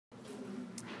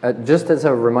Just as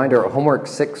a reminder, homework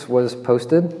 6 was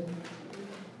posted.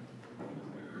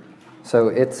 So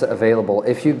it's available.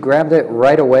 If you grabbed it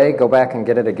right away, go back and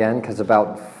get it again, because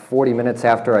about 40 minutes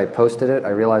after I posted it, I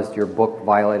realized your book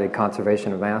violated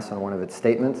conservation of mass on one of its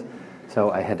statements. So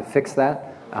I had to fix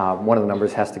that. One of the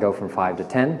numbers has to go from 5 to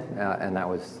 10, and that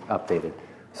was updated.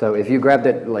 So if you grabbed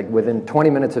it like within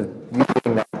 20 minutes of you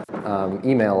getting that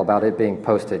email about it being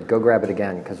posted, go grab it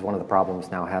again, because one of the problems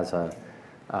now has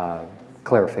a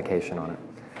clarification on it.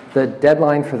 The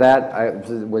deadline for that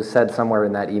was said somewhere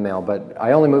in that email, but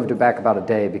I only moved it back about a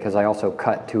day because I also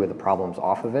cut 2 of the problems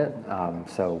off of it.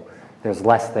 So there's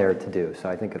less there to do, so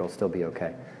I think it'll still be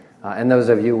okay. And those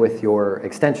of you with your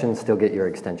extension still get your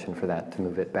extension for that to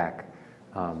move it back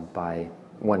by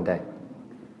 1 day.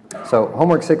 So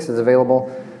homework 6 is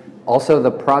available. Also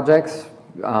the projects,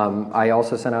 I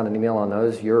also sent out an email on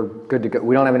those. You're good to go.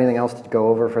 We don't have anything else to go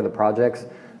over for the projects.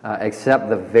 Except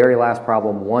the very last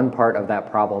problem. One part of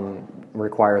that problem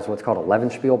requires what's called a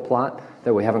Levenspiel plot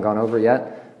that we haven't gone over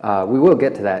yet. We will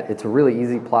get to that. It's a really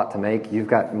easy plot to make. You've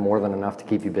got more than enough to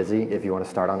keep you busy if you want to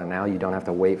start on it now. You don't have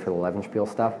to wait for the Levenspiel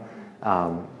stuff.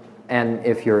 And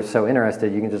if you're so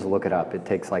interested, you can just look it up. It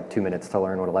takes like 2 minutes to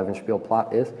learn what a Levenspiel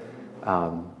plot is.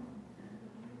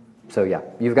 So yeah,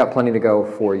 you've got plenty to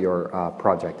go for your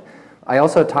project. I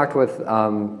also talked with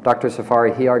Dr.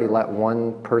 Safari. He already let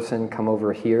one person come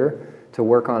over here to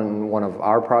work on one of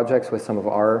our projects with some of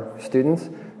our students.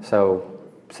 So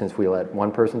since we let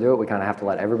one person do it, we kind of have to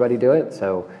let everybody do it.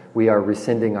 So we are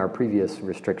rescinding our previous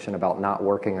restriction about not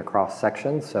working across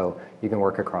sections. So you can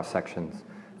work across sections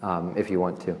if you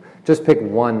want to. Just pick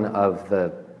one of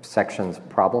the section's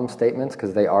problem statements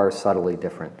because they are subtly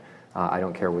different. I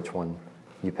don't care which one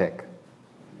you pick.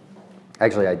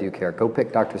 Actually, I do care. Go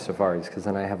pick Dr. Safari's, because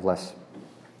then I have less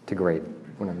to grade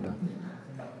when I'm done.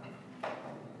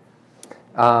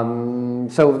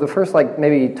 So the first, like,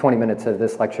 maybe 20 minutes of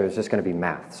this lecture is just going to be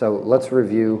math. So let's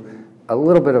review a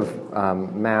little bit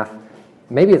of math.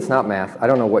 Maybe it's not math. I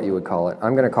don't know what you would call it.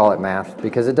 I'm going to call it math,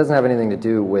 because it doesn't have anything to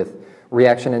do with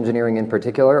reaction engineering in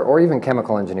particular, or even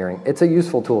chemical engineering. It's a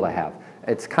useful tool to have.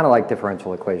 It's kind of like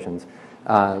differential equations.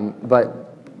 But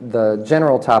the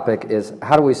general topic is,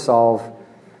 how do we solve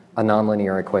a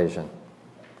nonlinear equation?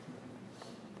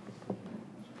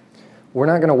 We're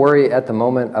not going to worry at the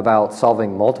moment about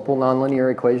solving multiple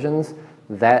nonlinear equations.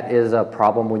 That is a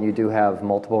problem when you do have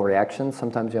multiple reactions.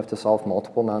 Sometimes you have to solve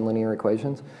multiple nonlinear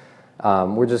equations.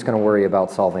 We're just going to worry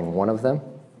about solving one of them.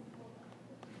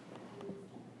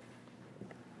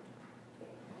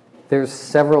 There's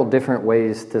several different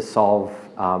ways to solve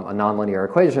a nonlinear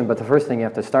equation, but the first thing you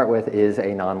have to start with is a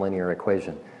nonlinear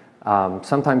equation.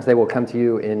 Sometimes they will come to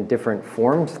you in different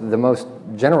forms. The most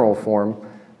general form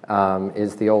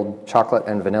is the old chocolate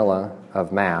and vanilla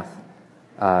of math,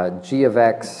 g of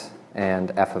x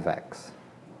and f of x.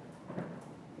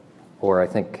 Or I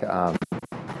think the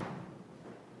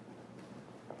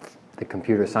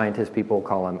computer scientist people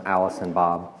call them Alice and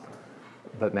Bob,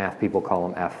 but math people call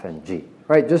them f and g.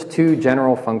 Right, just 2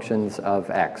 general functions of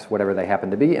x, whatever they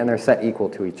happen to be, and they're set equal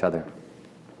to each other.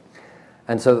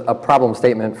 And so a problem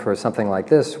statement for something like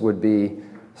this would be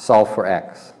solve for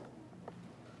x.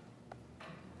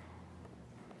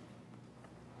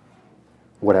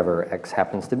 Whatever x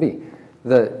happens to be.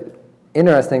 The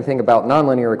interesting thing about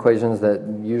nonlinear equations that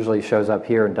usually shows up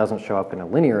here and doesn't show up in a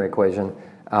linear equation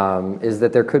is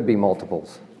that there could be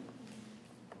multiples.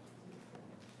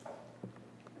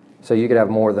 So you could have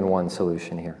more than one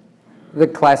solution here. The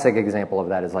classic example of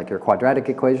that is like your quadratic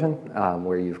equation,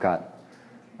 where you've got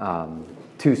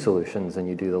 2 solutions and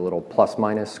you do the little plus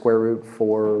minus square root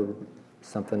for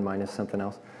something minus something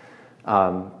else.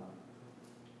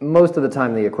 Most of the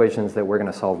time the equations that we're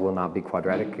going to solve will not be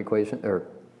quadratic equations or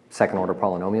second order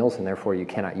polynomials, and therefore you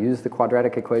cannot use the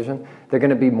quadratic equation. They're going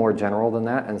to be more general than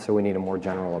that, and so we need a more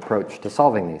general approach to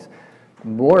solving these.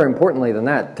 More importantly than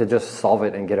that, to just solve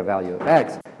it and get a value of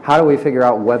x, how do we figure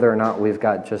out whether or not we've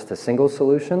got just a single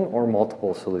solution or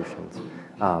multiple solutions?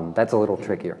 That's a little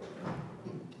trickier.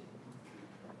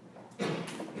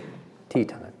 Tea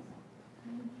time.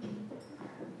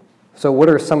 So what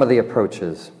are some of the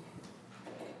approaches?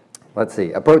 Let's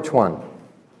see. Approach 1.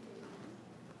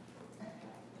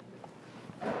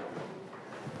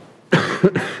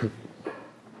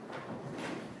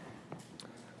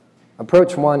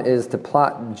 Approach 1 is to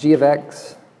plot g of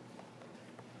x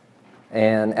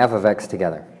and f of x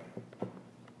together.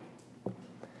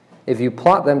 If you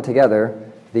plot them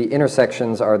together, the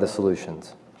intersections are the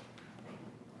solutions.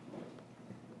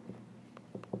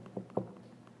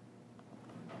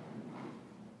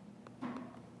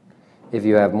 If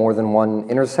you have more than one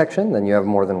intersection, then you have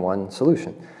more than one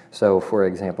solution. So for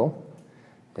example,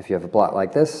 if you have a plot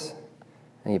like this,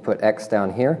 and you put x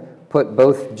down here, put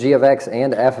both g of x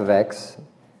and f of x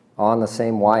on the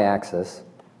same y-axis,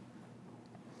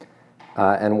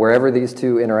 and wherever these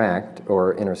two interact,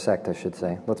 or intersect, I should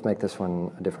say, let's make this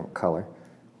one a different color.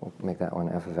 We'll make that one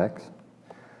f of x.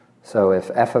 So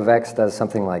if f of x does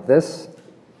something like this,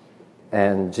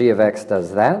 and g of x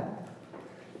does that,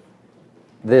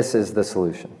 this is the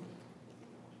solution.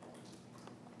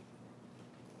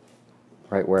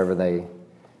 Right, wherever they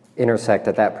intersect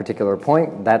at that particular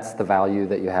point, that's the value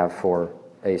that you have for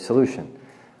a solution.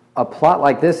 A plot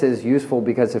like this is useful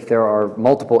because if there are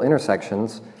multiple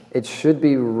intersections, it should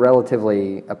be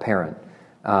relatively apparent.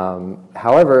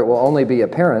 However, it will only be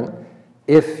apparent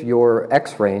if your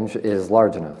x range is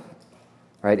large enough.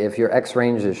 Right? If your x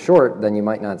range is short, then you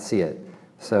might not see it.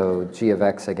 So g of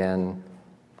x again,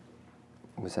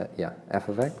 was that, yeah, f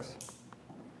of x.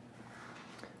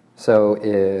 So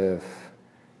if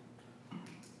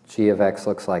g of x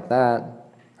looks like that,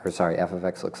 or sorry, f of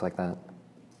x looks like that,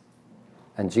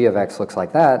 and g of x looks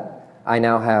like that, I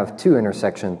now have two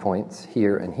intersection points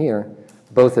here and here.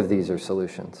 Both of these are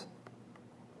solutions.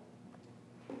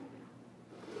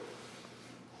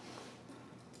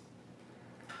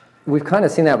 We've kind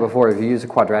of seen that before. If you use a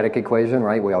quadratic equation,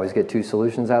 right, we always get two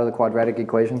solutions out of the quadratic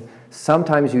equation.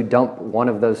 Sometimes you dump one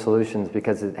of those solutions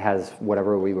because it has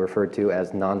whatever we refer to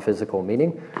as non-physical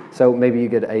meaning. So maybe you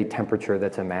get a temperature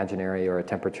that's imaginary or a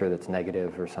temperature that's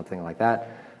negative or something like that.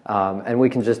 And we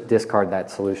can just discard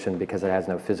that solution because it has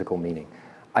no physical meaning.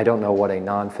 I don't know what a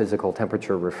non-physical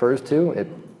temperature refers to. It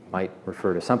might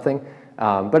refer to something.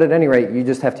 But at any rate, you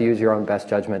just have to use your own best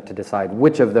judgment to decide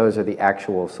which of those are the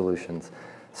actual solutions.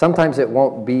 Sometimes it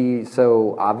won't be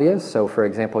so obvious. So for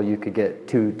example, you could get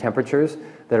two temperatures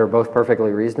that are both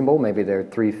perfectly reasonable. Maybe they're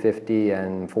 350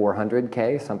 and 400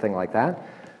 K, something like that.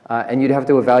 And you'd have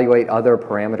to evaluate other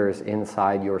parameters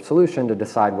inside your solution to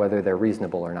decide whether they're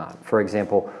reasonable or not. For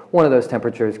example, one of those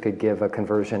temperatures could give a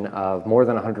conversion of more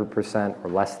than 100% or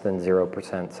less than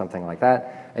 0%, something like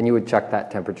that. And you would check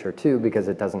that temperature too because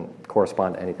it doesn't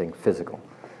correspond to anything physical.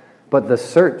 But the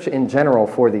search in general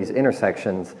for these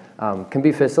intersections can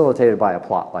be facilitated by a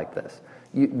plot like this.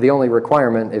 The only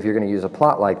requirement if you're going to use a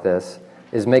plot like this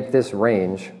is make this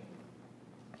range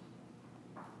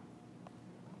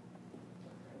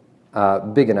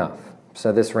big enough.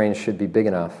 So this range should be big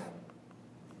enough.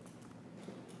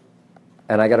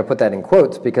 And I got to put that in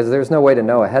quotes because there's no way to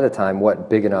know ahead of time what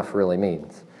big enough really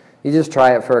means. You just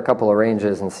try it for a couple of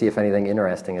ranges and see if anything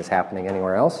interesting is happening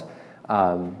anywhere else.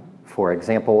 For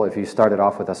example, if you started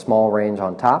off with a small range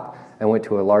on top and went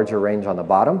to a larger range on the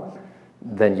bottom,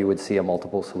 then you would see a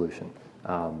multiple solution.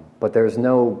 But there's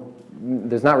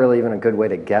not really even a good way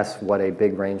to guess what a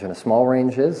big range and a small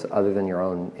range is other than your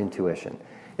own intuition.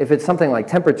 If it's something like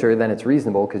temperature, then it's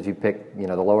reasonable because you pick,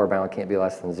 the lower bound can't be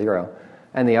less than 0,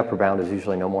 and the upper bound is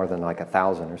usually no more than like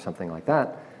 1,000 or something like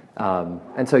that.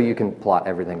 And so you can plot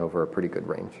everything over a pretty good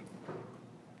range.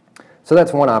 So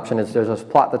that's one option, is to just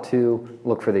plot the two,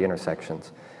 look for the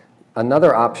intersections.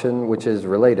 Another option, which is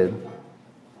related,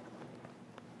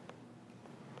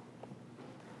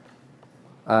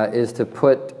 is to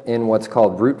put in what's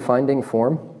called root finding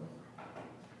form.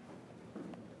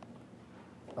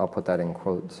 I'll put that in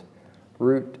quotes.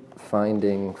 Root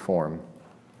finding form.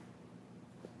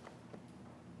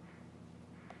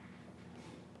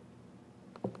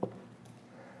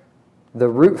 The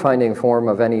root finding form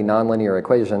of any nonlinear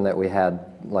equation that we had,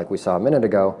 like we saw a minute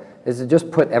ago, is to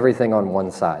just put everything on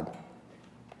one side.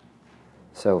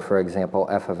 So for example,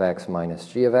 f of x minus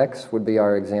g of x would be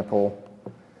our example.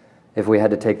 If we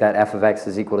had to take that f of x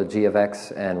is equal to g of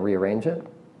x and rearrange it.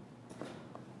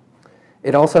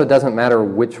 It also doesn't matter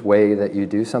which way that you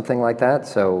do something like that.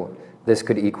 So this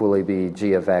could equally be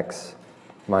g of x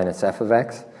minus f of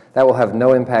x. That will have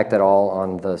no impact at all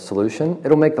on the solution.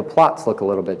 It'll make the plots look a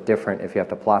little bit different if you have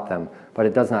to plot them, but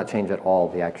it does not change at all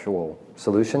the actual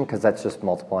solution because that's just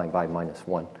multiplying by minus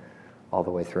 1 all the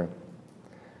way through.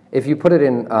 If you put it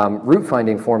in root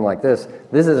finding form like this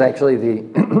is actually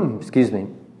the, excuse me,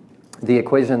 the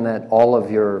equation that all of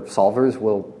your solvers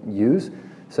will use.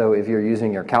 So if you're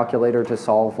using your calculator to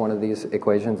solve one of these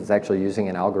equations, it's actually using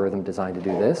an algorithm designed to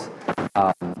do this.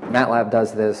 MATLAB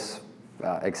does this.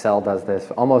 Excel does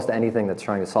this. Almost anything that's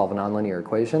trying to solve a nonlinear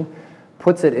equation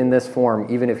puts it in this form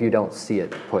even if you don't see it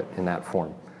put in that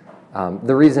form.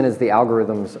 The reason is the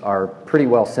algorithms are pretty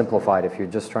well simplified if you're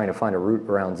just trying to find a root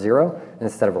around 0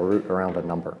 instead of a root around a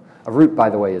number. A root,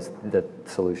 by the way, is the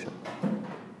solution.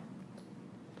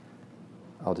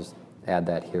 I'll just add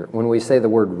that here. When we say the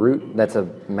word root, that's a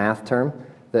math term.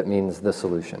 that means the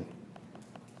solution.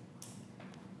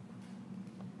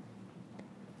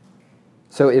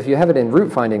 So if you have it in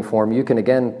root finding form, you can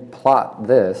again plot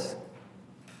this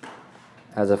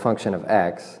as a function of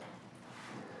x.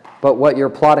 But what you're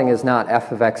plotting is not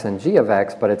f of x and g of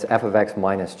x, but it's f of x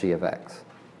minus g of x.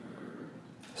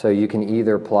 So you can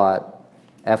either plot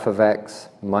f of x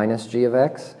minus g of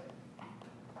x,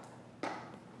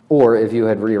 or if you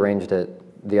had rearranged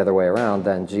it the other way around,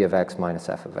 then g of x minus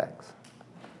f of x.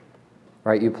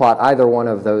 Right? You plot either one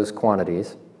of those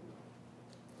quantities,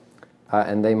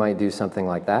 and they might do something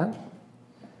like that.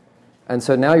 And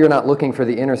so now you're not looking for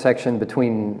the intersection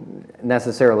between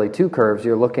necessarily two curves.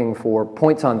 You're looking for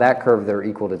points on that curve that are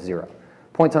equal to 0.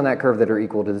 Points on that curve that are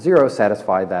equal to 0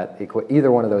 satisfy that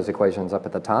either one of those equations up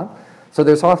at the top. So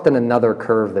there's often another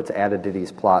curve that's added to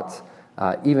these plots,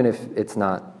 even if it's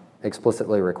not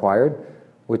explicitly required,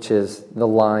 which is the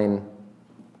line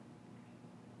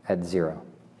at 0.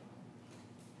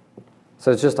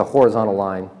 So it's just a horizontal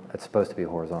line. It's supposed to be a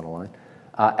horizontal line.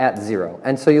 At 0.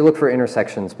 And so you look for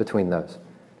intersections between those.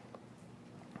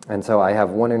 And so I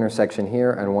have one intersection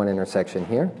here and one intersection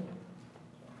here.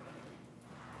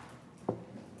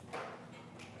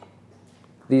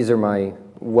 These are my,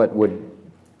 what would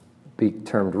be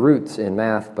termed roots in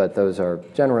math, but those are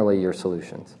generally your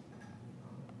solutions.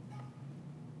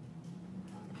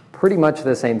 Pretty much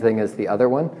the same thing as the other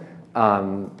one.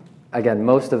 Again,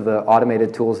 most of the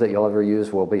automated tools that you'll ever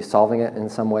use will be solving it in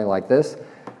some way like this.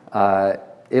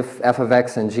 If f of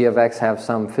x and g of x have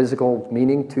some physical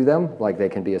meaning to them, like they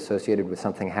can be associated with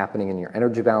something happening in your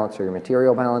energy balance or your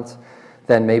material balance,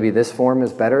 then maybe this form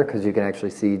is better because you can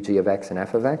actually see g of x and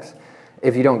f of x.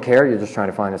 If you don't care, you're just trying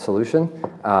to find a solution,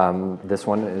 this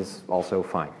one is also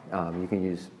fine. You can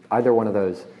use either one of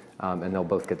those, and they'll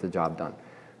both get the job done.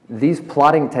 These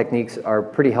plotting techniques are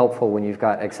pretty helpful when you've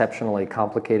got exceptionally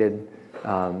complicated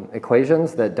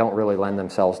equations that don't really lend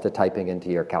themselves to typing into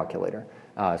your calculator.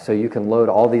 So you can load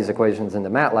all these equations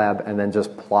into MATLAB and then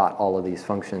just plot all of these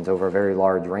functions over a very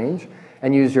large range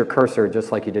and use your cursor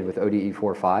just like you did with ODE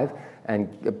 4.5 and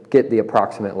get the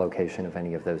approximate location of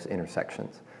any of those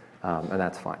intersections. And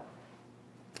that's fine.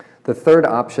 The third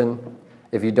option,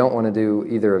 if you don't want to do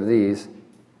either of these,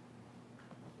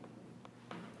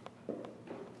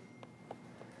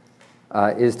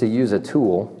 is to use a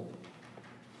tool.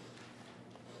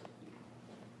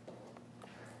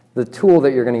 The tool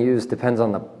that you're going to use depends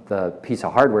on the piece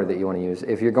of hardware that you want to use.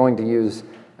 If you're going to use,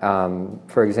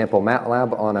 for example,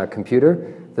 MATLAB on a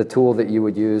computer, the tool that you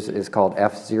would use is called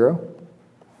F0,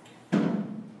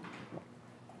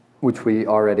 which we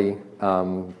already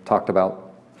talked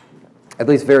about, at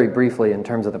least very briefly in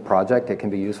terms of the project. It can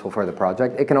be useful for the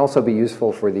project. It can also be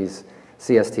useful for these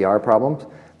CSTR problems.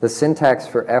 The syntax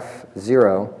for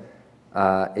F0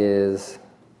 is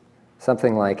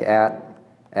something like at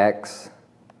x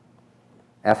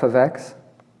f of x.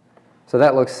 So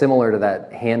that looks similar to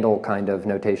that handle kind of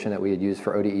notation that we had used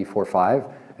for ODE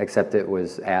 4.5, except it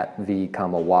was at v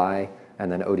comma y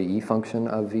and then ODE function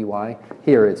of vy.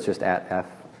 Here it's just at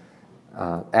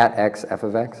x f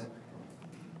of x.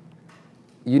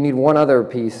 You need one other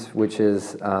piece, which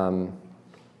is a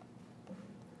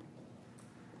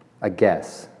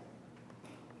guess.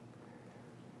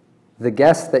 The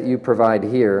guess that you provide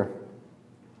here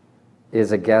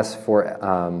is a guess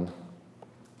for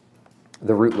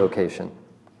the root location.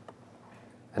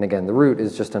 And again, the root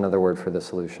is just another word for the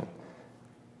solution.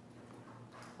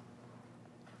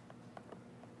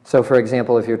 So for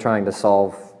example, if you're trying to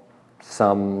solve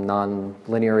some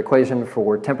nonlinear equation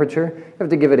for temperature, you have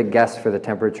to give it a guess for the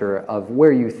temperature of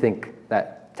where you think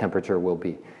that temperature will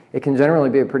be. It can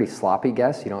generally be a pretty sloppy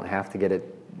guess. You don't have to get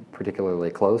it particularly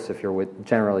close. If you're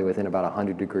generally within about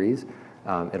 100 degrees,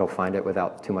 it'll find it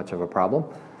without too much of a problem.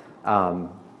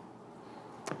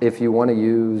 If you want to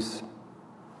use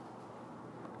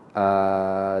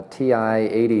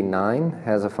TI-89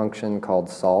 has a function called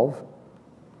solve.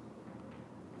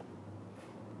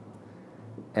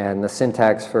 And the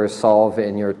syntax for solve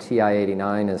in your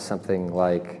TI-89 is something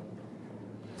like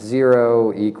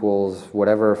 0 equals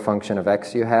whatever function of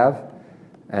x you have,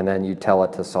 and then you tell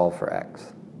it to solve for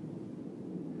x.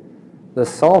 The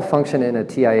solve function in a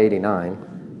TI-89,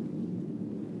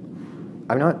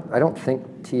 I don't think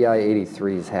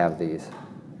TI-83s have these.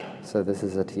 So this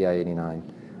is a TI-89.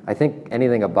 I think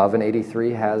anything above an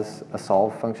 83 has a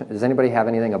solve function. Does anybody have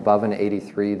anything above an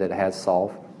 83 that has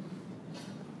solve?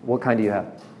 What kind do you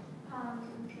have?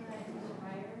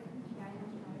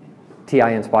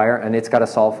 TI-Inspire, and it's got a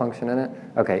solve function in it?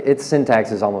 Okay, its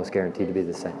syntax is almost guaranteed to be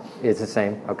the same. It's the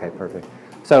same? Okay, perfect.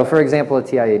 So for example, a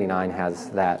TI-89 has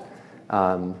that.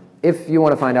 If you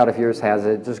want to find out if yours has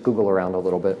it, just Google around a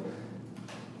little bit.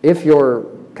 If your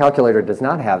calculator does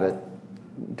not have it,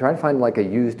 try to find like a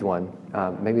used one.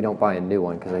 Maybe don't buy a new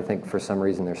one, because I think for some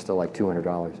reason they're still like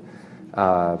 $200.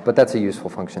 But that's a useful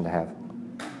function to have.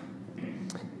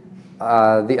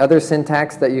 The other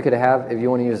syntax that you could have, if you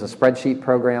want to use a spreadsheet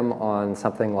program on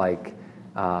something like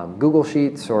Google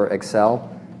Sheets or Excel,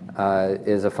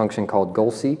 is a function called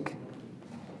goalSeek.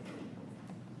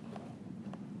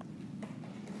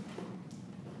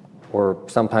 Or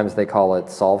sometimes they call it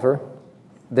solver.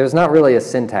 There's not really a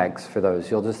syntax for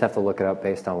those. You'll just have to look it up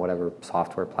based on whatever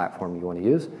software platform you want to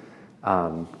use.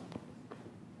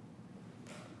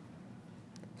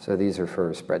 So these are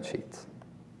for spreadsheets.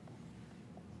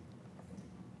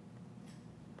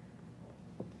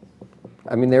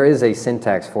 I mean, there is a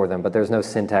syntax for them, but there's no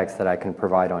syntax that I can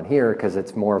provide on here because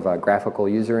it's more of a graphical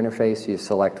user interface. You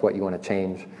select what you want to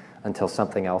change until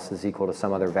something else is equal to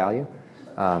some other value.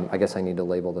 I guess I need to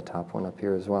label the top one up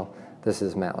here as well. This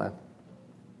is MATLAB.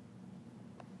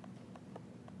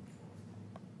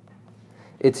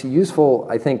 It's useful,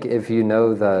 I think, if you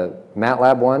know the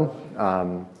MATLAB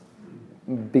one,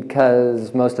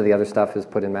 because most of the other stuff is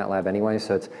put in MATLAB anyway,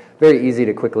 so it's very easy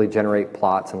to quickly generate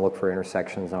plots and look for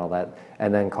intersections and all that,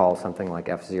 and then call something like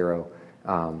F0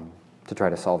 to try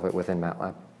to solve it within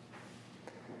MATLAB.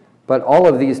 But all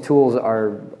of these tools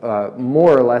are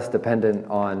more or less dependent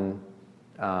on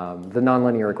the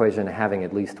nonlinear equation having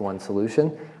at least one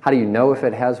solution. How do you know if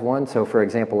it has one? So for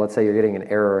example, let's say you're getting an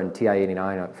error in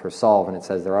TI-89 for solve and it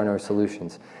says there are no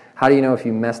solutions. How do you know if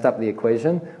you messed up the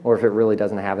equation or if it really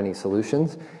doesn't have any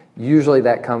solutions? Usually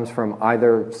that comes from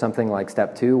either something like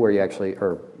step 2 where you actually,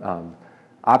 or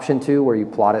option 2 where you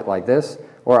plot it like this,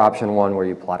 or option 1 where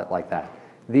you plot it like that.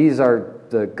 These are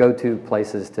the go-to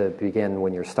places to begin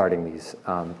when you're starting these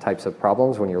types of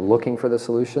problems, when you're looking for the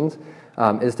solutions,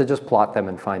 is to just plot them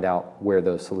and find out where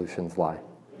those solutions lie,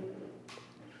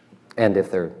 and if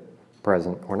they're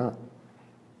present or not.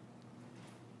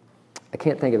 I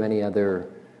can't think of any other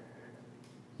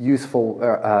useful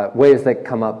ways that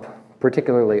come up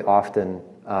particularly often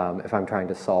if I'm trying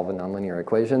to solve a nonlinear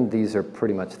equation. These are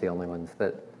pretty much the only ones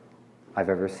that I've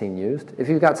ever seen used. If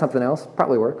you've got something else,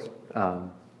 probably works.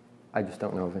 I just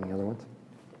don't know of any other ones.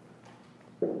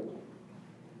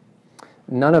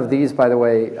 None of these, by the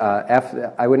way,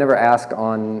 I would never ask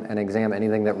on an exam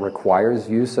anything that requires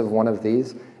use of one of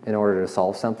these in order to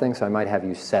solve something. So I might have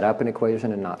you set up an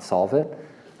equation and not solve it.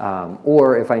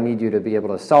 Or if I need you to be able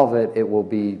to solve it, it will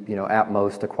be, at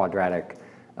most a quadratic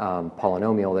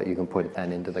polynomial that you can put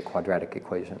then into the quadratic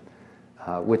equation,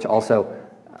 which also,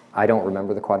 I don't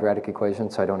remember the quadratic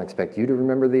equation, so I don't expect you to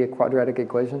remember the quadratic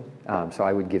equation. So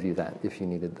I would give you that if you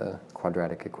needed the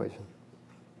quadratic equation.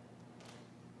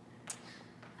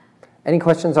 Any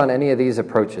questions on any of these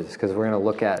approaches? Because we're going to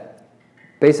look at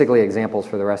basically examples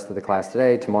for the rest of the class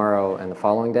today, tomorrow, and the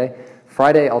following day.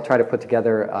 Friday, I'll try to put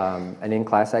together an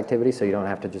in-class activity so you don't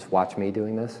have to just watch me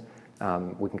doing this.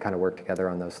 We can kind of work together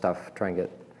on those stuff, try and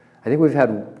get... I think we've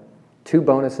had 2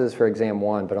 bonuses for exam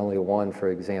 1, but only 1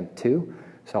 for exam 2.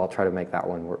 So I'll try to make that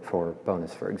one work for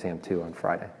bonus for exam 2 on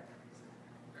Friday.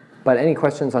 But any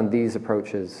questions on these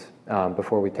approaches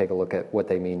before we take a look at what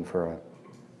they mean for a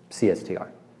CSTR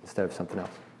instead of something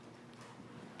else?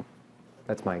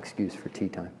 That's my excuse for tea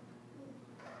time.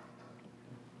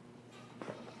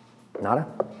 Nada?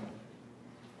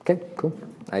 Okay, cool.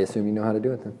 I assume you know how to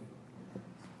do it then.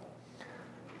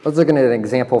 Let's look at an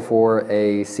example for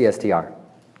a CSTR.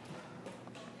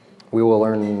 We will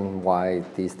learn why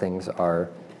these things are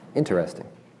interesting.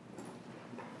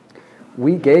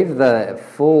 We gave the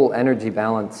full energy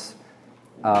balance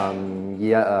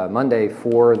Monday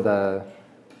for the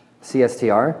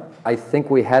CSTR. I think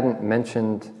we hadn't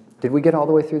mentioned, did we get all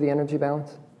the way through the energy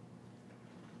balance?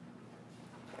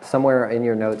 Somewhere in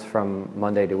your notes from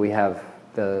Monday, do we have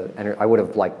the, I would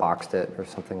have like boxed it or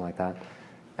something like that.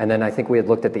 And then I think we had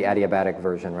looked at the adiabatic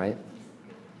version, right?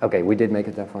 Okay, we did make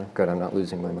it that far. Good, I'm not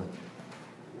losing my mind.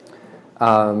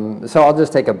 So I'll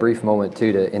just take a brief moment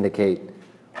too to indicate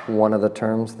one of the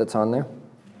terms that's on there.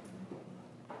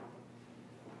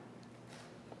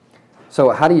 So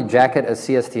how do you jacket a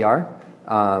CSTR?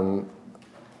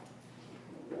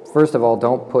 First of all,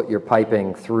 don't put your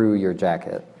piping through your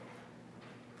jacket,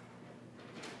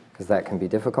 because that can be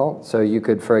difficult. So you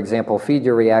could, for example, feed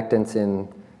your reactants in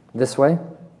this way,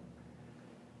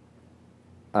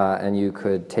 and you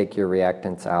could take your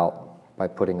reactants out by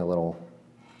putting a little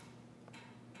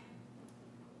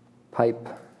pipe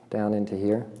down into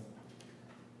here.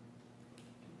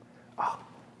 Oh,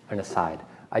 an aside.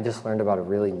 I just learned about a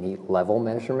really neat level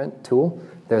measurement tool.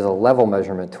 There's a level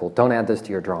measurement tool. Don't add this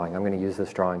to your drawing. I'm going to use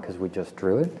this drawing because we just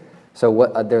drew it.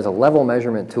 So there's a level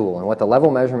measurement tool, and what the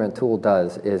level measurement tool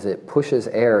does is it pushes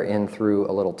air in through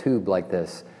a little tube like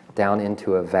this down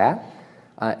into a vat,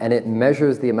 and it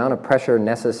measures the amount of pressure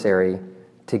necessary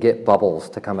to get bubbles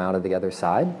to come out of the other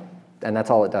side, and that's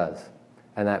all it does.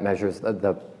 And that measures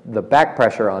the back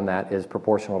pressure on that is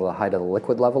proportional to the height of the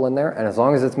liquid level in there, and as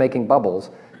long as it's making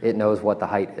bubbles, it knows what the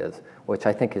height is, which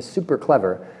I think is super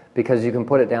clever because you can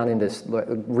put it down into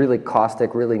really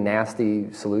caustic, really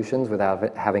nasty solutions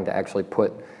without having to actually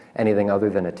put anything other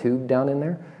than a tube down in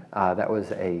there. That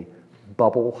was a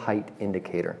bubble height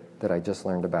indicator that I just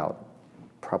learned about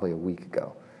probably a week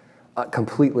ago.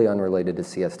 Completely unrelated to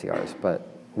CSTRs, but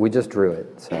we just drew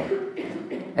it. So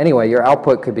anyway, your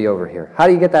output could be over here. How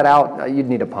do you get that out? You'd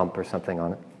need a pump or something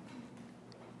on it.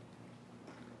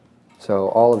 So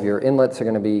all of your inlets are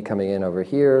going to be coming in over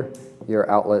here. Your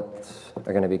outlets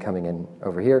are going to be coming in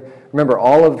over here. Remember,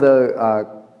 all of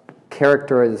the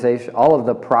characterization, all of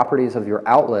the properties of your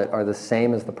outlet are the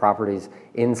same as the properties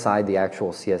inside the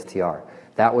actual CSTR.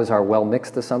 That was our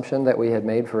well-mixed assumption that we had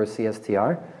made for a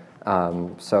CSTR.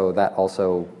 So that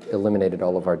also eliminated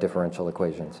all of our differential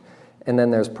equations. And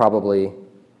then there's probably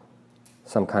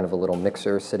some kind of a little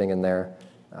mixer sitting in there,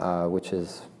 which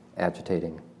is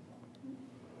agitating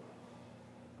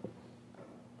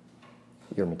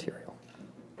your material.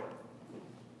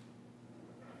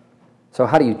 So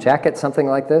how do you jacket something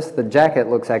like this? The jacket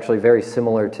looks actually very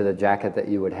similar to the jacket that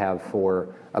you would have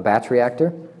for a batch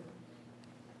reactor.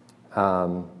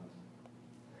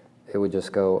 It would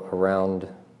just go around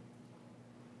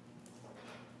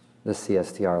the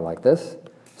CSTR like this.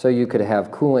 So you could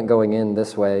have coolant going in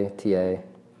this way, TA,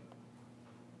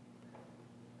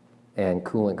 and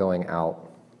coolant going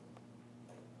out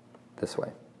this way.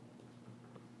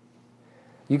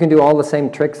 You can do all the same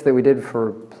tricks that we did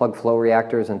for plug flow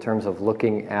reactors in terms of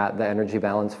looking at the energy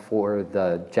balance for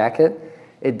the jacket.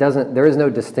 There is no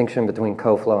distinction between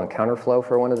co-flow and counterflow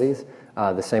for one of these,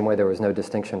 the same way there was no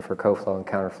distinction for co-flow and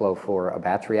counterflow for a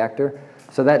batch reactor.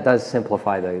 So that does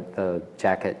simplify the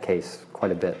jacket case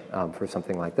quite a bit for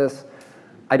something like this.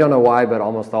 I don't know why, but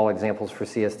almost all examples for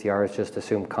CSTRs just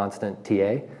assume constant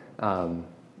TA.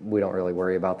 We don't really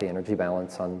worry about the energy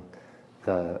balance on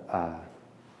the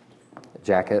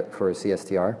jacket for a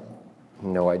CSTR.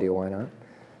 No idea why not.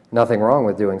 Nothing wrong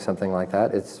with doing something like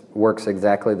that. It works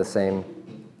exactly the same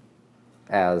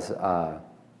as the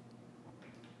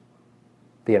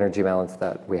energy balance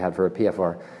that we had for a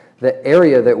PFR. The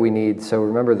area that we need, so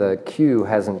remember the Q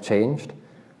hasn't changed.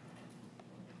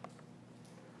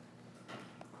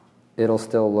 It'll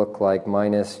still look like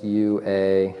minus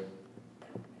UA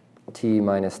T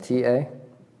minus TA.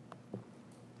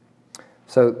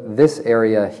 So this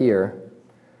area here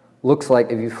looks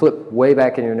like, if you flip way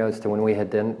back in your notes to when we had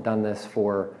done this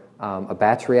for a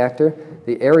batch reactor,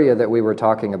 the area that we were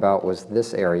talking about was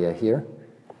this area here.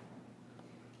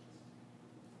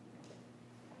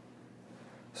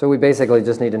 So we basically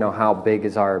just need to know how big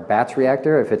is our batch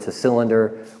reactor. If it's a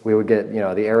cylinder, we would get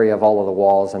the area of all of the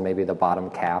walls and maybe the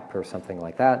bottom cap or something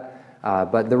like that.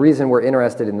 But the reason we're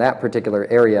interested in that particular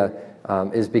area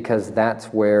is because that's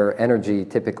where energy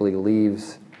typically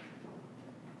leaves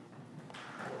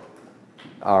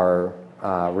our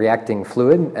reacting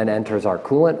fluid and enters our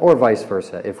coolant, or vice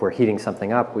versa. If we're heating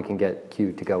something up, we can get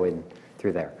Q to go in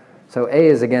through there. So A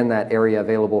is, again, that area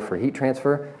available for heat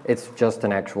transfer. It's just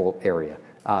an actual area,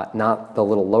 not the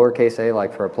little lowercase a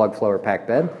like for a plug flow or packed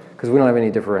bed, because we don't have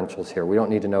any differentials here. We don't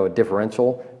need to know a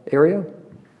differential area.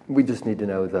 We just need to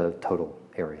know the total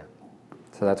area.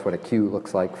 So that's what a Q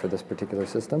looks like for this particular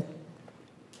system.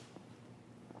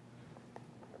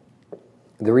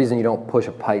 The reason you don't push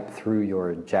a pipe through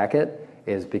your jacket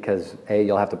is because A,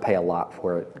 you'll have to pay a lot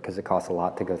for it because it costs a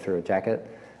lot to go through a jacket,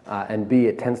 and B,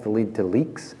 it tends to lead to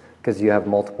leaks because you have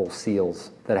multiple seals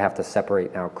that have to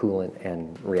separate now coolant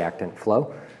and reactant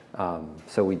flow.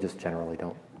 So we just generally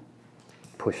don't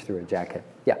push through a jacket.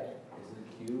 Yeah? Is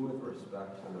the Q with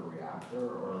respect to the reactor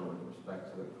or with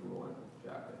respect to the coolant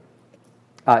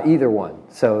jacket? Either one.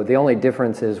 So the only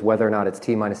difference is whether or not it's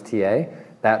T minus TA.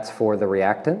 That's for the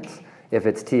reactants. If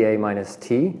it's TA minus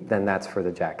T, then that's for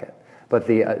the jacket. But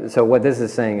so what this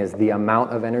is saying is the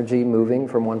amount of energy moving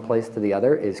from one place to the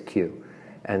other is Q.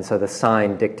 And so the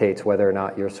sign dictates whether or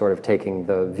not you're sort of taking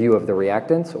the view of the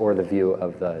reactants or the view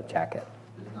of the jacket.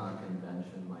 It's not a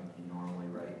convention like you normally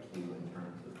write Q in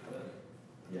terms of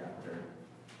the reactor.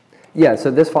 Yeah,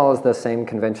 so this follows the same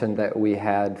convention that we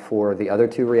had for the other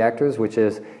two reactors, which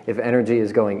is if energy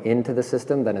is going into the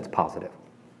system, then it's positive.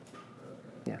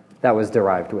 Yeah, that was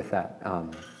derived with that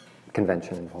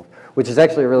convention involved, which is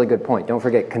actually a really good point. Don't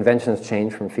forget, conventions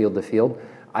change from field to field.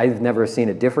 I've never seen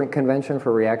a different convention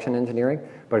for reaction engineering,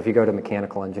 but if you go to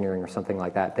mechanical engineering or something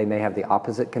like that, they may have the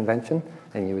opposite convention,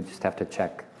 and you would just have to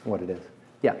check what it is.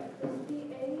 Yeah? Is the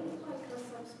A like a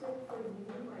subscript for U,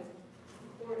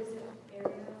 like, or is it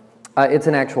area? It's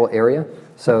an actual area.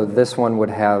 So this one would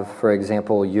have, for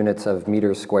example, units of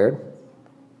meters squared.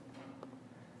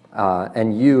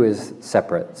 And U is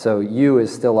separate. So U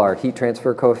is still our heat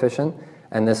transfer coefficient,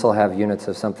 and this will have units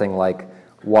of something like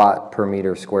watt per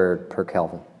meter squared per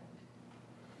Kelvin.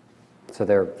 So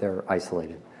they're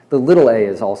isolated. The little a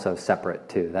is also separate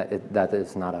too. That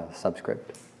is not a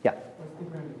subscript. Yeah? What's the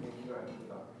difference between Q and Q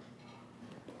dot?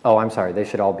 Oh, I'm sorry. They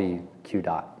should all be Q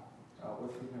dot.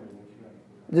 What's the difference between Q and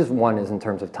Q dot? Just one is in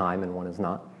terms of time and one is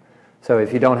not. So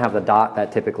if you don't have the dot,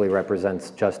 that typically represents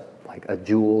just like a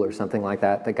joule or something like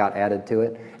that got added to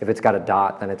it. If it's got a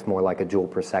dot, then it's more like a joule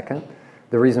per second.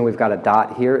 The reason we've got a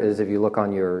dot here is if you look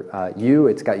on your U,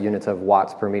 it's got units of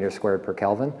watts per meter squared per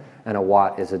Kelvin, and a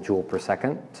watt is a joule per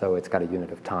second, so it's got a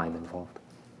unit of time involved.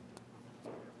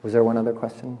 Was there one other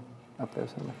question up there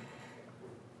somewhere?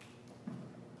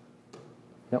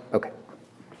 No? Okay.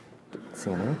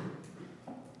 See any?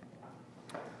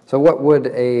 So what would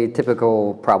a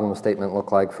typical problem statement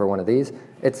look like for one of these?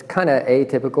 It's kind of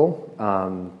atypical,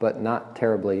 but not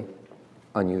terribly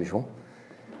unusual.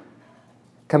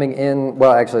 Coming in,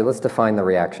 well, actually, let's define the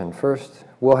reaction first.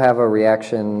 We'll have a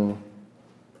reaction.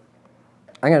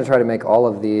 I'm going to try to make all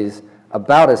of these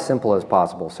about as simple as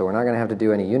possible, so we're not going to have to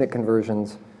do any unit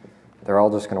conversions. They're all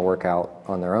just going to work out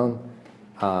on their own.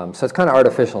 So it's kind of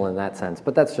artificial in that sense,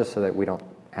 but that's just so that we don't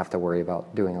have to worry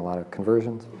about doing a lot of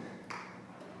conversions.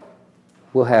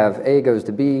 We'll have A goes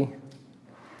to B.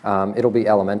 It'll be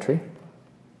elementary.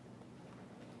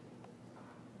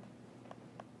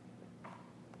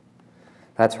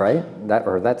 That's right.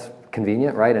 That's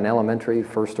convenient, right? An elementary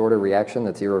first-order reaction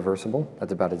that's irreversible.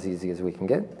 That's about as easy as we can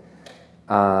get.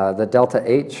 The delta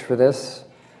H for this,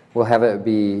 we'll have it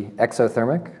be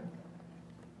exothermic.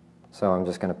 So I'm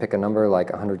just going to pick a number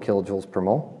like 100 kilojoules per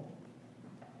mole.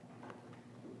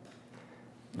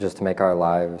 Just to make our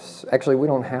lives, actually we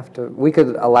don't have to, we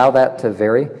could allow that to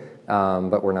vary,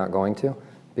 but we're not going to,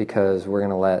 because we're going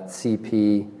to let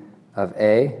Cp of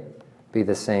A be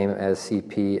the same as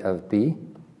Cp of B,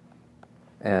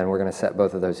 and we're going to set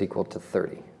both of those equal to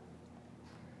 30.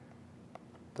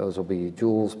 Those will be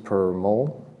joules per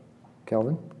mole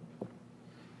Kelvin.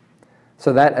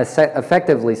 So that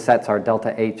effectively sets our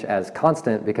delta H as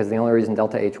constant, because the only reason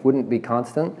delta H wouldn't be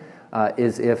constant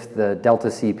is if the delta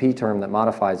Cp term that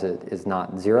modifies it is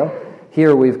not 0.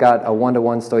 Here we've got a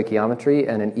one-to-one stoichiometry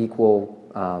and an equal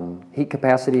heat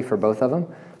capacity for both of them,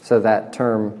 so that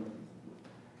term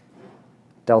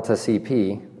delta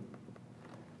Cp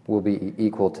will be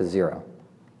equal to 0.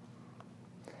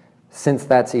 Since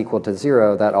that's equal to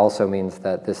 0, that also means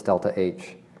that this delta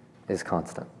H is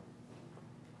constant.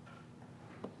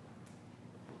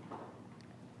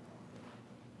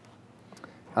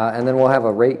 And then we'll have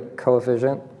a rate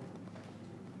coefficient,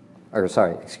 or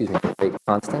sorry, excuse me, rate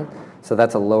constant. So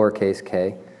that's a lowercase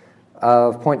k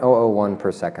of 0.001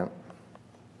 per second.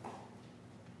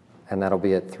 And that'll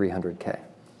be at 300 K.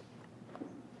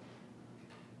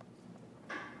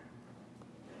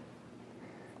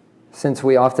 Since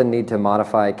we often need to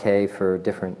modify K for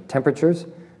different temperatures,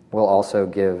 we'll also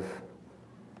give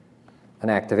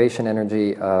an activation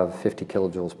energy of 50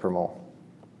 kilojoules per mole.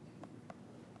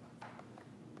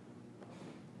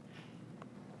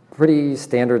 Pretty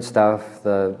standard stuff.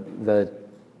 The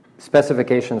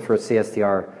specifications for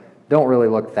CSTR don't really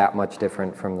look that much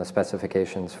different from the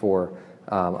specifications for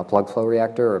a plug flow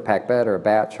reactor or a packed bed or a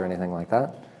batch or anything like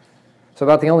that. So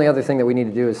about the only other thing that we need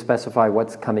to do is specify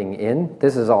what's coming in.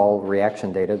 This is all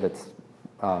reaction data that's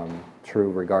true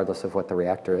regardless of what the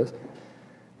reactor is.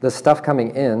 The stuff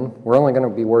coming in, we're only going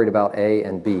to be worried about A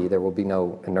and B. There will be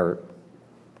no inert.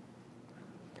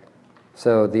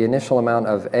 So the initial amount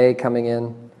of A coming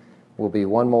in will be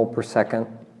 1 mole per second.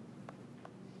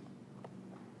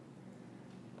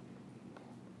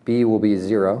 B will be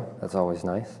 0. That's always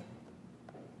nice.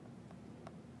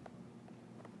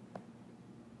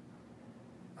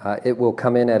 It will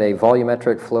come in at a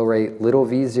volumetric flow rate little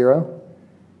v0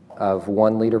 of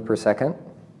 1 liter per second.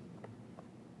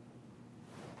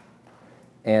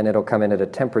 And it'll come in at a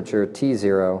temperature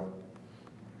T0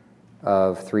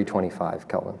 of 325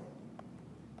 Kelvin.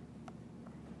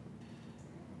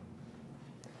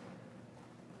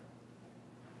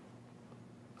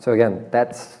 So again,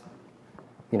 that's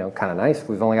kind of nice.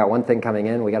 We've only got one thing coming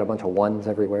in. We got a bunch of ones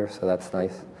everywhere, so that's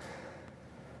nice.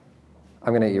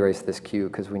 I'm going to erase this Q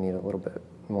because we need a little bit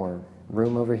more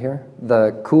room over here.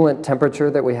 The coolant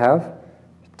temperature that we have,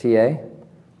 TA,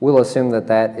 We'll assume that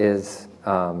that is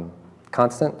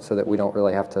constant so that we don't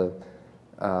really have to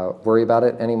worry about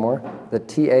it anymore. The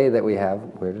TA that we have,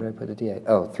 where did I put the TA?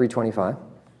 Oh, 325.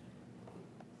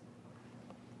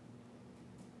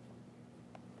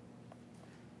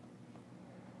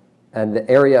 And the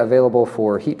area available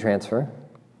for heat transfer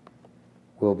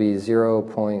will be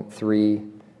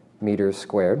 0.3 meters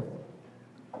squared.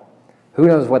 Who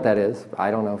knows what that is?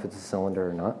 I don't know if it's a cylinder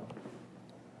or not.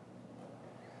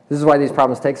 This is why these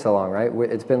problems take so long, right?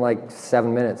 It's been like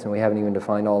 7 minutes and we haven't even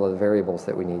defined all of the variables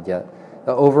that we need yet.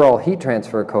 The overall heat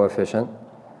transfer coefficient,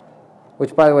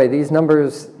 which by the way, these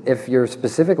numbers, if you're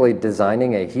specifically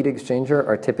designing a heat exchanger,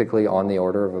 are typically on the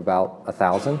order of about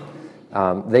 1,000.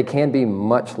 They can be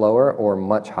much lower or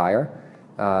much higher,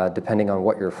 depending on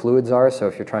what your fluids are. So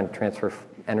if you're trying to transfer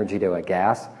energy to a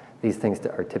gas, these things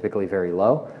are typically very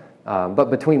low. But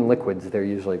between liquids, they're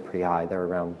usually pretty high. They're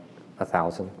around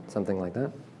 1,000, something like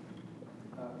that.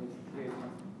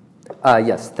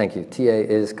 Yes, thank you. TA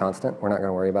is constant. We're not going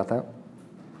to worry about that.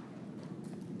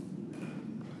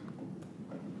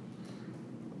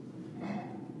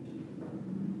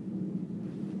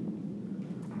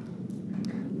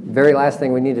 Very last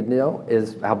thing we need to know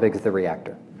is how big is the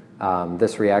reactor.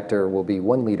 This reactor will be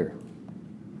 1 liter.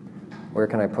 Where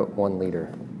can I put 1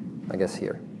 liter? I guess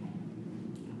here.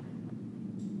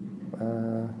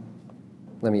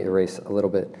 Let me erase a little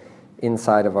bit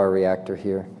inside of our reactor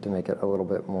here to make it a little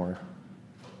bit more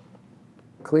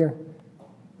clear.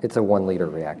 It's a 1 liter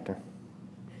reactor.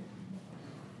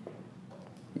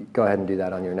 Go ahead and do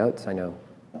that on your notes. I know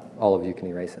all of you can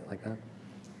erase it like that.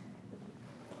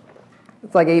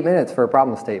 It's like 8 minutes for a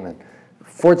problem statement.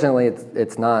 Fortunately,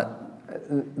 it's not,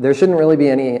 there shouldn't really be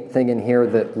anything in here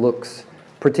that looks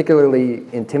particularly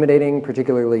intimidating,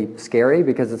 particularly scary,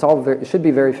 because it's all it should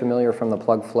be very familiar from the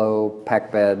plug flow,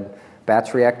 packed bed,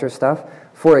 batch reactor stuff.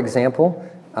 For example,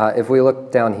 if we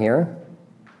look down here,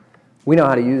 we know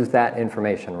how to use that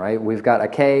information, right? We've got a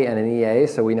K and an EA,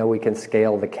 so we know we can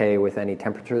scale the K with any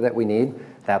temperature that we need.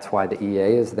 That's why the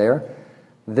EA is there.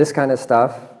 This kind of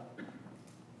stuff,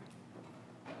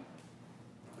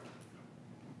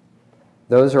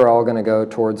 those are all going to go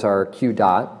towards our Q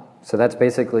dot. So that's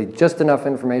basically just enough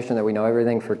information that we know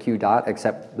everything for Q dot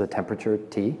except the temperature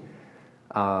T.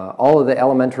 All of the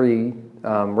elementary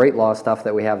rate law stuff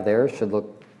that we have there should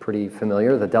look pretty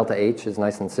familiar. The delta H is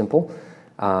nice and simple.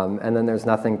 And then there's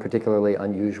nothing particularly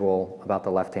unusual about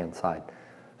the left-hand side.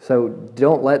 So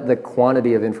don't let the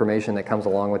quantity of information that comes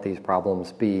along with these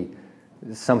problems be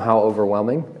somehow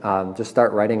overwhelming. Just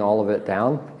start writing all of it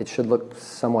down. It should look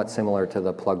somewhat similar to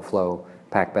the plug flow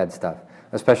packed bed stuff,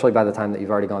 especially by the time that you've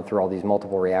already gone through all these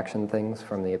multiple reaction things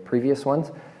from the previous ones.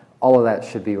 All of that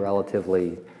should be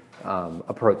relatively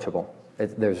approachable.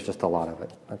 There's just a lot of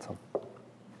it, that's all.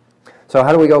 So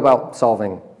how do we go about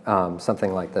solving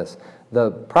something like this?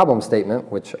 The problem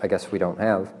statement, which I guess we don't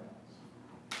have,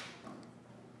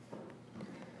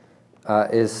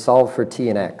 is solve for T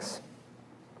and X.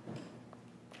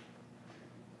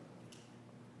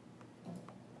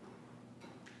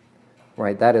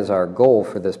 Right, that is our goal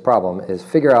for this problem, is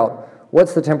figure out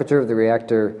what's the temperature of the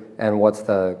reactor and what's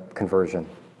the conversion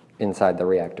inside the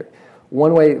reactor.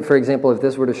 One way, for example, if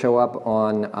this were to show up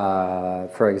on,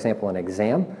 for example, an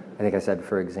exam, I think I said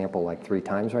for example like 3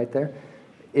 times right there,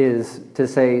 is to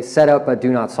say set up but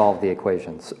do not solve the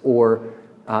equations, or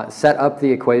set up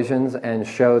the equations and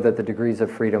show that the degrees of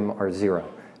freedom are 0.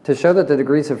 To show that the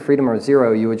degrees of freedom are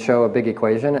 0, you would show a big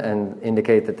equation and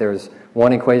indicate that there's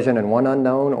 1 equation and 1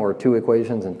 unknown, or 2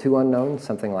 equations and 2 unknowns,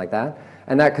 something like that.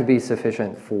 And that could be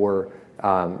sufficient for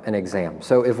an exam.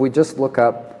 So if we just look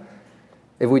up,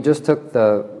 if we just took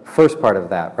the first part of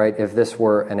that, right, if this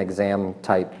were an exam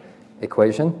type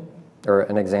equation, or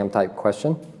an exam type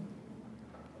question,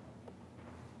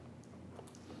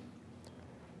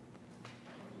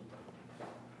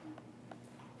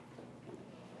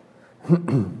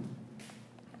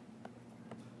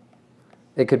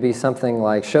 it could be something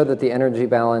like, show that the energy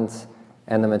balance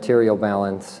and the material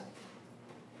balance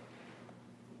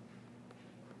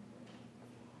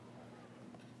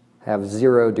have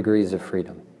 0 degrees of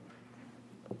freedom.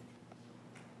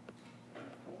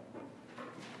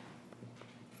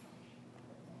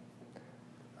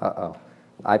 Uh-oh.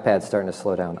 iPad's starting to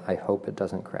slow down. I hope it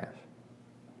doesn't crash.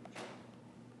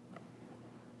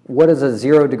 What does a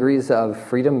 0 degrees of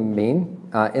freedom mean?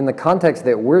 In the context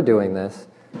that we're doing this,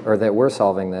 or that we're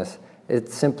solving this,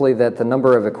 it's simply that the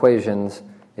number of equations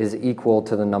is equal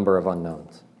to the number of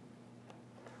unknowns,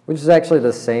 which is actually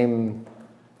the same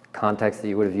context that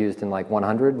you would have used in like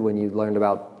 100 when you learned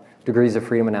about degrees of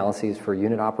freedom analyses for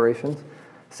unit operations.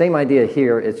 Same idea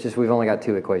here, it's just we've only got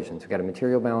two equations. We've got a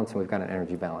material balance and we've got an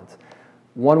energy balance.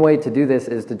 One way to do this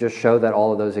is to just show that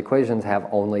all of those equations have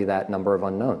only that number of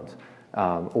unknowns.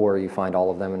 Or you find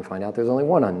all of them and find out there's only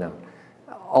one unknown.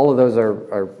 All of those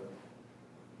are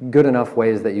good enough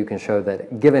ways that you can show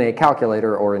that given a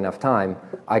calculator or enough time,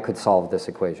 I could solve this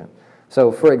equation.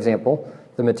 So for example,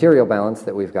 the material balance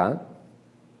that we've got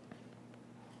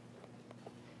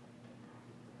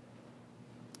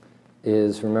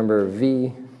is, remember,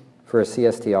 V for a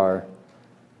CSTR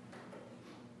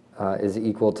is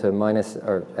equal to minus,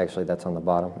 or actually that's on the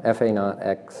bottom, FA naught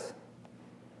X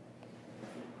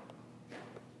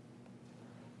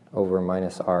over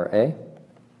minus RA.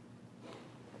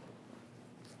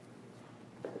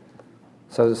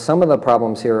 So some of the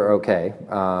problems here are okay.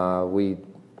 We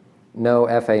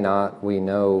know FA naught, we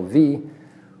know V.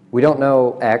 We don't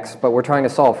know X, but we're trying to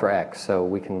solve for X, so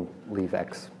we can leave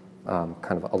X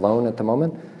kind of alone at the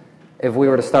moment. If we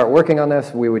were to start working on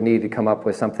this, we would need to come up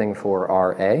with something for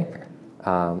RA.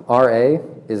 RA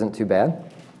isn't too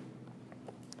bad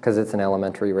because it's an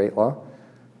elementary rate law.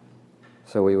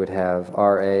 So we would have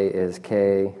RA is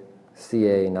K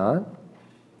CA naught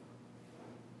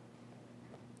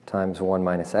times 1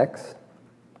 minus X.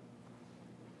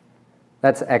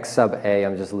 That's X sub A.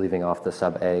 I'm just leaving off the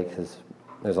sub A because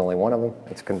there's only one of them.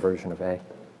 It's conversion of A.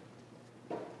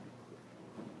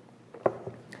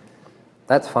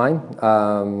 That's fine.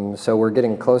 So we're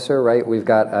getting closer, right? We've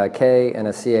got a K and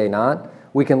a CA naught.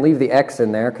 We can leave the X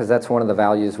in there because that's one of the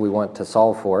values we want to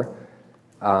solve for.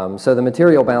 So the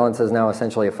material balance is now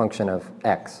essentially a function of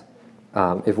X.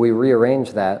 If we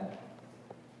rearrange that,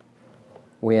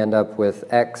 we end up with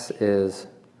X is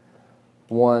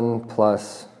 1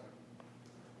 plus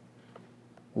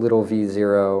little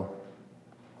v0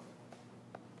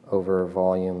 over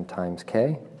volume times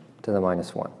K to the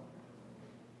minus 1.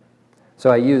 So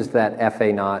I used that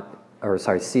FA naught, or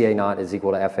sorry, CA naught is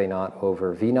equal to FA naught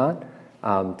over V naught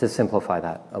to simplify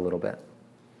that a little bit.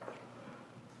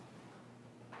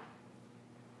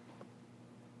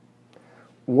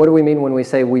 What do we mean when we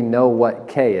say we know what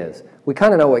K is? We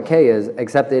kind of know what K is,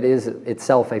 except it is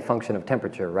itself a function of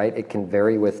temperature, right? It can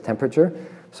vary with temperature.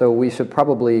 So we should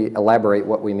probably elaborate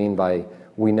what we mean by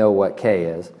we know what K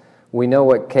is. We know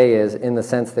what K is in the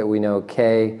sense that we know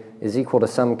K is equal to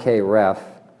some K ref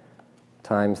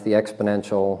times the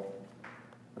exponential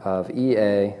of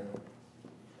EA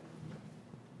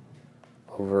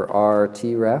over RT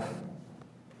ref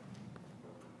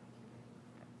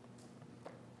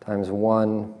times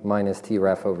 1 minus T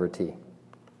ref over T.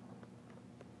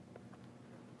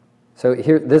 So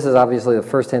here, this is obviously the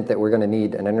first hint that we're going to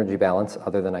need an energy balance,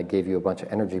 other than I gave you a bunch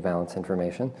of energy balance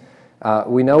information.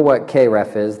 We know what K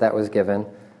ref is. That was given.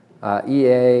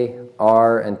 EA,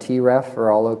 R, and T ref are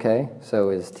all okay.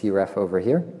 So is T ref over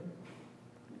here.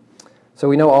 So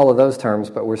we know all of those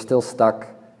terms, but we're still stuck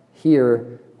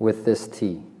here with this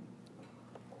T.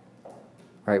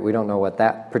 Right? We don't know what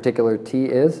that particular T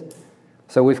is.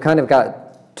 So we've kind of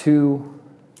got two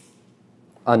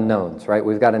unknowns, right?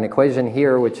 We've got an equation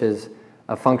here which is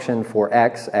a function for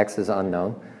X. X is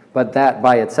unknown. But that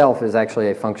by itself is actually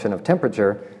a function of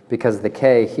temperature because the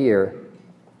K here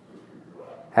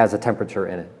has a temperature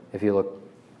in it, if you look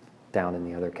down in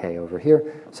the other K over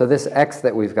here. So this X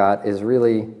that we've got is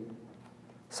really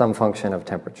some function of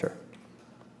temperature.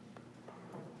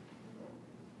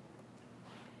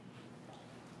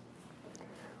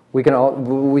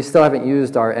 We still haven't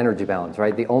used our energy balance,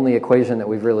 right? The only equation that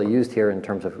we've really used here in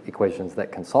terms of equations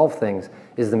that can solve things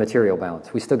is the material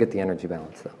balance. We still get the energy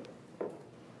balance,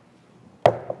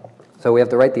 though. So we have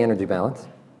to write the energy balance.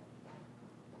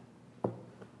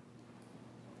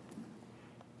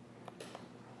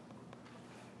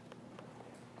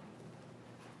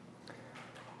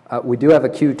 We do have a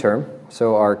Q term,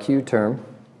 so our Q term,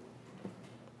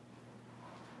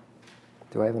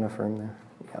 do I have enough room there?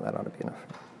 Yeah, that ought to be enough.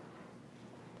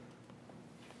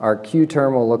 Our Q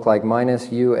term will look like minus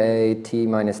UAT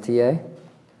minus TA.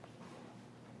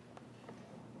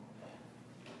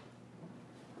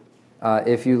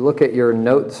 If you look at your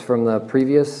notes from the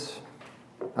previous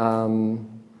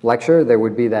lecture, there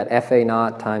would be that FA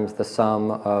naught times the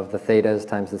sum of the thetas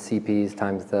times the CPs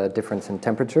times the difference in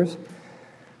temperatures.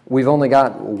 We've only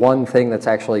got one thing that's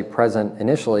actually present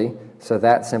initially, so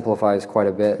that simplifies quite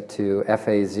a bit to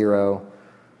FA0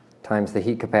 times the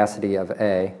heat capacity of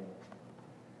A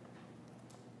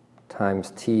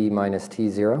times T minus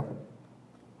T0.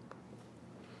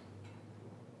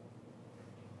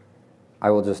 I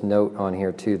will just note on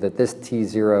here too that this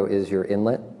T0 is your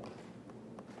inlet.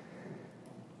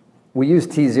 We use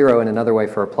T0 in another way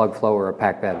for a plug flow or a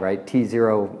packed bed, right?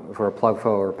 T0 for a plug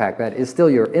flow or a packed bed is still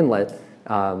your inlet,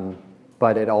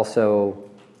 But it also,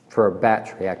 for a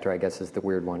batch reactor, I guess is the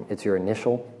weird one, it's your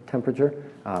initial temperature.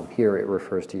 Here it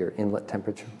refers to your inlet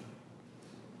temperature.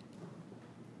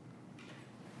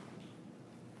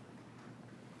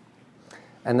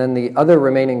 And then the other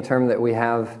remaining term that we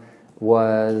have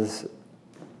was,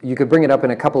 you could bring it up in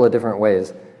a couple of different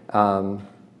ways.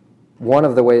 One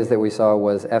of the ways that we saw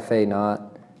was FA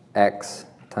naught X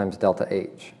times delta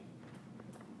H.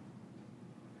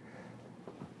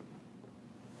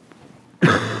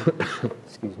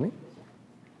 Excuse me.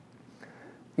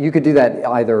 You could do that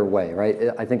either way, right?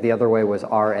 I think the other way was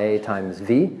RA times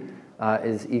V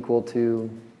is equal to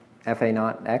FA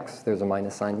naught X. There's a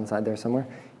minus sign inside there somewhere.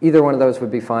 Either one of those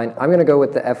would be fine. I'm going to go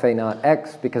with the FA naught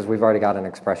X because we've already got an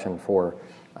expression for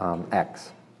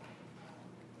X.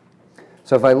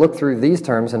 So if I look through these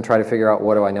terms and try to figure out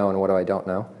what do I know and what do I don't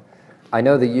know, I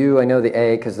know the U, I know the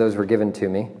A because those were given to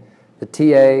me. The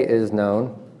TA is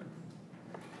known.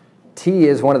 T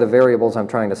is one of the variables I'm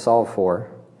trying to solve for,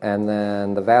 and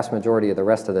then the vast majority of the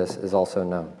rest of this is also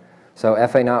known. So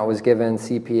FA naught was given,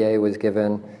 CPA was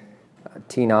given,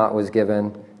 T naught was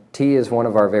given. T is one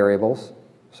of our variables,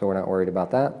 so we're not worried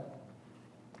about that.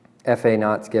 FA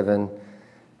naught's given.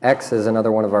 X is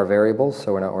another one of our variables,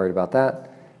 so we're not worried about that.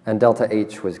 And delta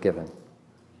H was given.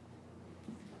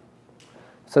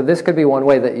 So this could be one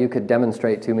way that you could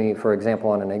demonstrate to me, for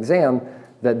example, on an exam,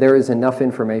 that there is enough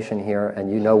information here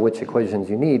and you know which equations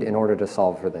you need in order to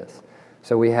solve for this.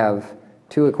 So we have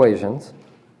two equations.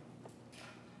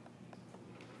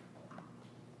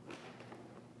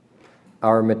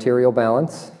 Our material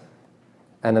balance,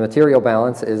 and the material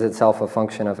balance is itself a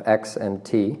function of X and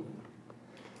T.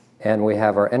 And we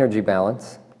have our energy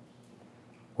balance,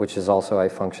 which is also a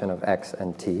function of X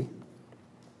and T.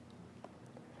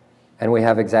 And we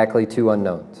have exactly two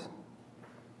unknowns.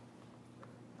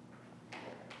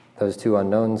 Those two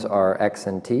unknowns are X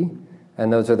and T,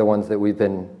 and those are the ones that we've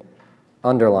been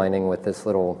underlining with this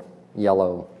little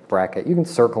yellow bracket. You can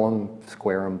circle them,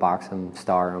 square them, box them,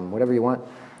 star them, whatever you want.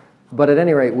 But at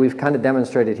any rate, we've kind of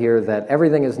demonstrated here that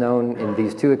everything is known in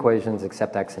these two equations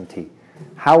except X and T.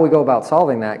 How we go about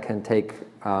solving that can take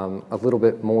a little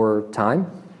bit more time.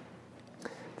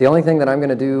 The only thing that I'm going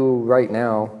to do right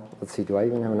now, let's see, do I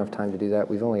even have enough time to do that?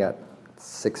 We've only got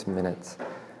 6 minutes.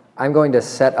 I'm going to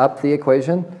set up the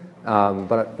equation,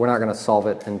 but we're not going to solve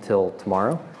it until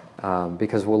tomorrow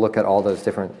because we'll look at all those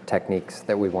different techniques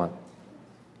that we want.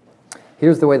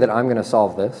 Here's the way that I'm going to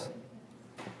solve this.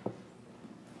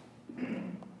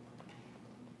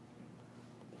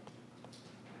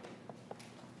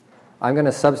 I'm going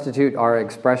to substitute our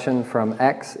expression from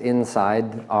X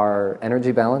inside our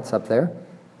energy balance up there.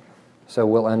 So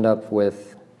we'll end up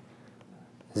with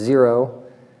 0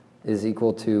 is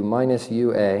equal to minus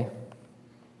UA,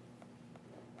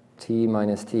 T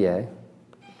minus TA,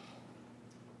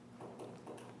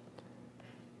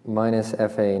 minus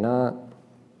FA naught,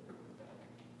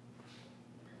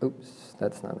 oops,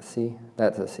 that's not a C,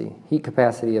 that's a C, heat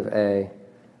capacity of A,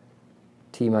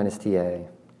 T minus TA,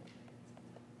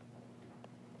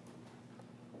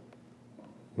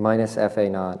 minus FA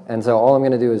naught. And so all I'm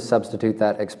going to do is substitute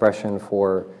that expression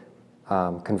for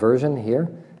conversion here,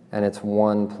 and it's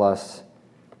 1 plus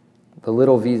the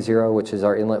little v0, which is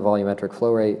our inlet volumetric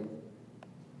flow rate,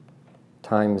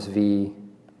 times V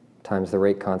times the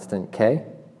rate constant K.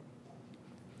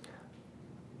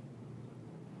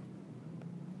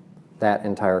 That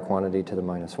entire quantity to the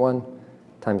minus 1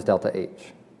 times delta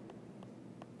H.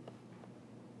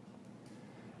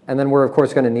 And then we're, of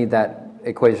course, going to need that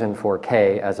equation for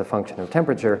K as a function of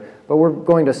temperature, but we're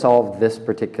going to solve this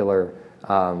particular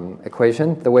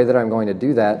equation. The way that I'm going to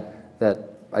do that, that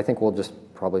I think we'll just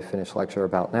probably finish lecture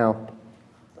about now,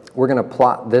 we're going to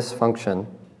plot this function.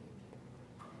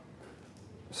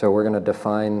 So we're going to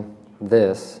define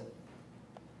this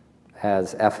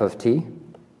as f of t,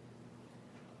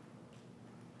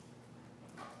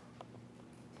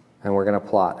 and we're going to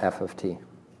plot f of t.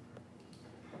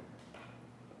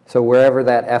 So wherever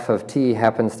that f of t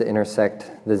happens to intersect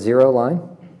the 0 line,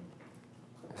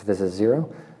 if this is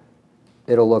 0,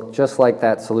 it'll look just like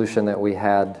that solution that we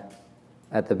had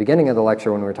at the beginning of the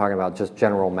lecture when we were talking about just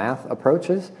general math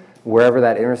approaches. Wherever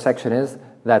that intersection is,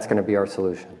 that's going to be our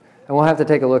solution. And we'll have to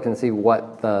take a look and see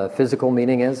what the physical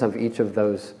meaning is of each of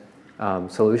those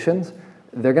solutions.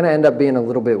 They're going to end up being a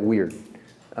little bit weird,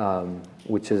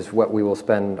 which is what we will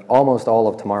spend almost all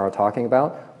of tomorrow talking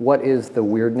about. What is the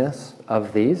weirdness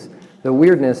of these? The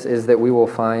weirdness is that we will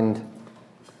find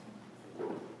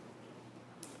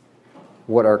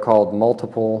what are called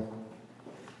multiple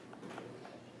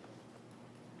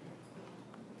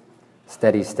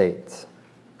steady states.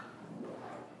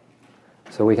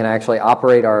 So we can actually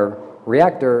operate our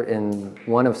reactor in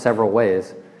one of several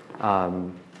ways,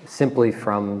 simply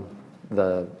from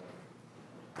the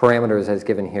parameters as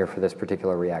given here for this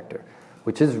particular reactor,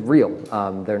 which is real.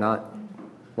 They're not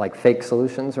like fake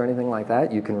solutions or anything like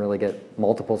that. You can really get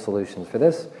multiple solutions for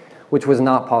this, which was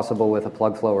not possible with a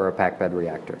plug flow or a packed bed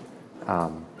reactor.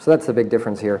 So that's the big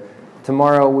difference here.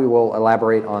 Tomorrow we will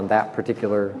elaborate on that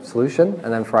particular solution,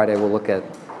 and then Friday we'll look at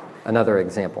another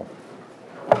example.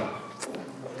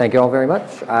 Thank you all very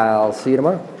much. I'll see you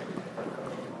tomorrow.